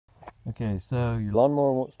Okay, so your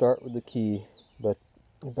lawnmower won't start with the key, but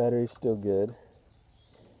the battery's still good.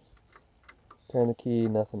 Turn the key,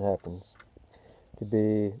 nothing happens. Could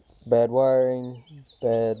be bad wiring,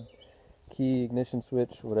 bad key, ignition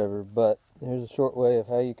switch, whatever, but here's a short way of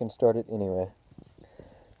how you can start it anyway.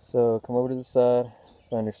 So come over to the side,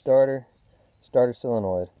 find your starter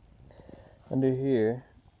solenoid. Under here,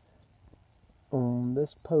 on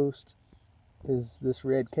this post, is this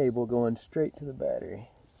red cable going straight to the battery.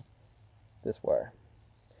 This wire.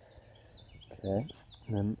 Okay,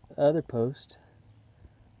 and then the other post,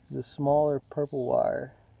 the smaller purple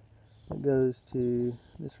wire that goes to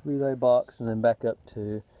this relay box and then back up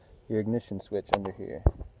to your ignition switch under here.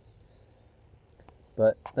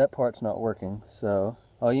 But that part's not working, so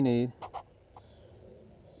all you need,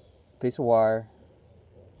 a piece of wire,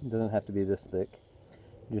 it doesn't have to be this thick.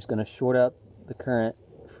 You're just going to short out the current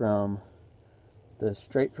from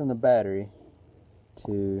straight from the battery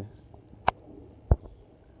to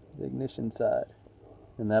the ignition side,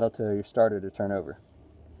 and that'll tell your starter to turn over.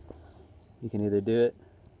 You can either do it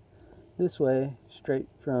this way, straight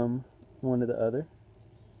from one to the other,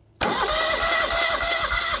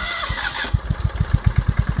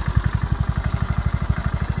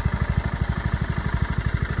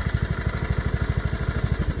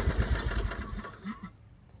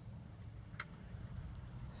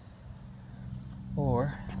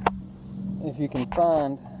 or if you can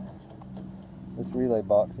find this relay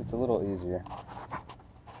box, it's a little easier.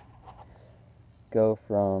 Go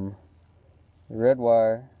from the red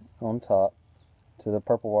wire on top to the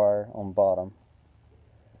purple wire on bottom.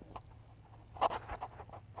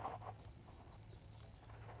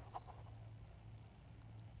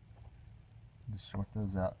 Just short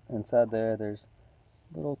those out. Inside there's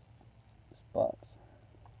little spots.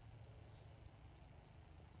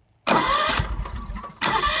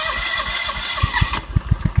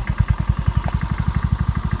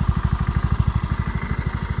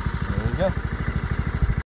 There you go.